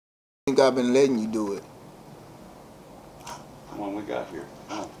think I've been letting you do it. Come on, we got here.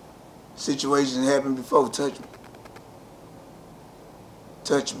 Come on. Situations happened before. Touch me.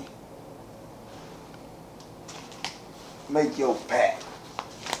 Touch me. Make your pact.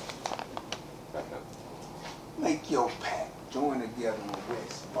 Back up. Make your pact. Join together with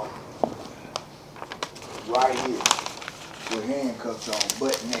West. Right here. With handcuffs on,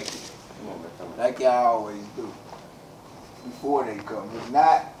 butt naked. Come on, man. Come on. Like y'all always do. Before they come. If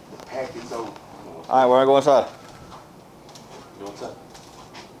not, the pack is over. Alright, we're gonna go inside. You know what's up?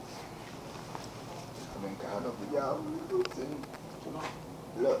 I've been caught up with y'all.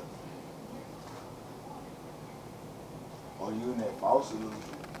 Look. Oh, you in that false illusion.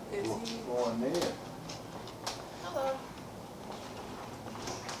 Going there. Hello.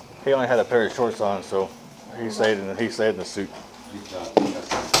 He only had a pair of shorts on, so he stayed in the suit. He's not in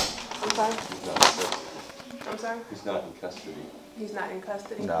custody. I'm sorry? He's not in custody. I'm sorry? He's not in custody. He's not in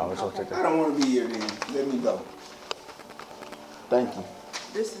custody? No, it's okay. okay. I don't want to be here then. Let me go. Thank you.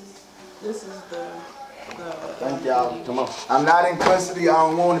 This is the Thank y'all. Come on. I'm not in custody. I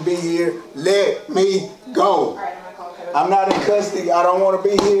don't want to be here. Let me go. Alright, I'm gonna call Kevin. I'm not in custody. I don't want to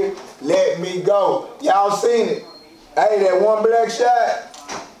be here. Let me go. Y'all seen it. Hey, that one black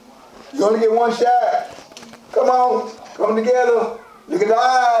shot. You only get one shot. Come on. Come together. Look at the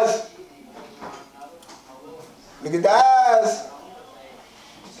eyes. Look at the eyes.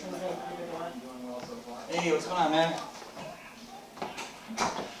 Hey, what's going on, man?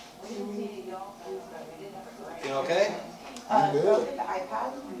 You okay? I'm good. Look at the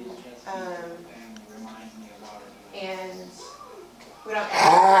iPad. And we don't.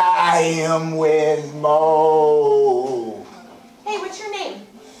 I am with Mo. Hey, what's your name?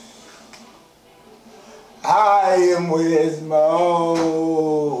 I am with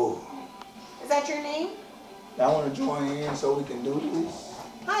Mo. Is that your name? I want to join in so we can do this.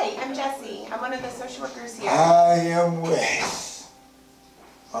 Hi, I'm Jessie. I'm one of the social workers here. I am Wes.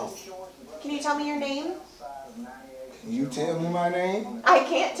 Oh, Can you tell me your name? can you tell me my name? I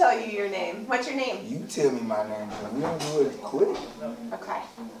can't tell you your name. What's your name? You tell me my name, because we don't do it quick. Okay.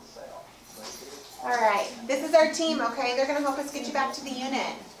 All right. This is our team, okay? They're going to help us get you back to the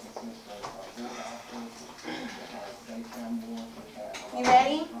unit. You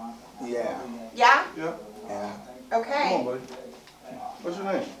ready? Yeah. Yeah? Yeah. Yeah. Okay. Come on, buddy. What's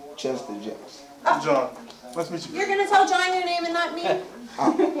your name? Chester Jackson. John. Nice to meet you. You're going to tell John your name and not me?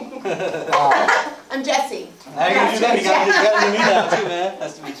 Oh. I'm Jessie. How you gonna do that? You gotta do me now too, man.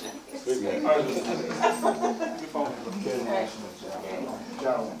 Nice to meet you.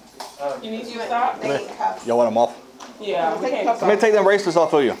 You need to stop? They need cuffs. Y'all want them off? Yeah. We can't Let me take them bracelets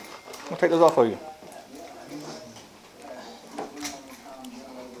off of you. I'll take those off of you.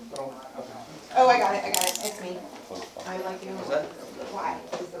 Oh, I got it. It's me. I like you. What's that? Why?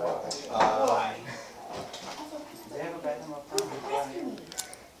 Why?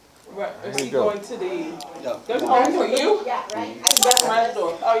 Right, is Where he you go? going to the, No. there's one for you? Yeah, right? That's right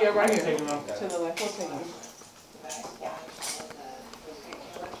door. Oh, yeah, right here. To the left, we'll take him.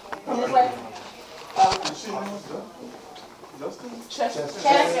 Come this way. Justin? Chester.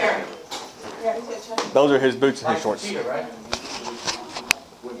 Chester. Yeah, he's got Chester. Those are his boots and his shorts. Cheater, right?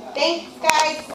 Thanks, guys.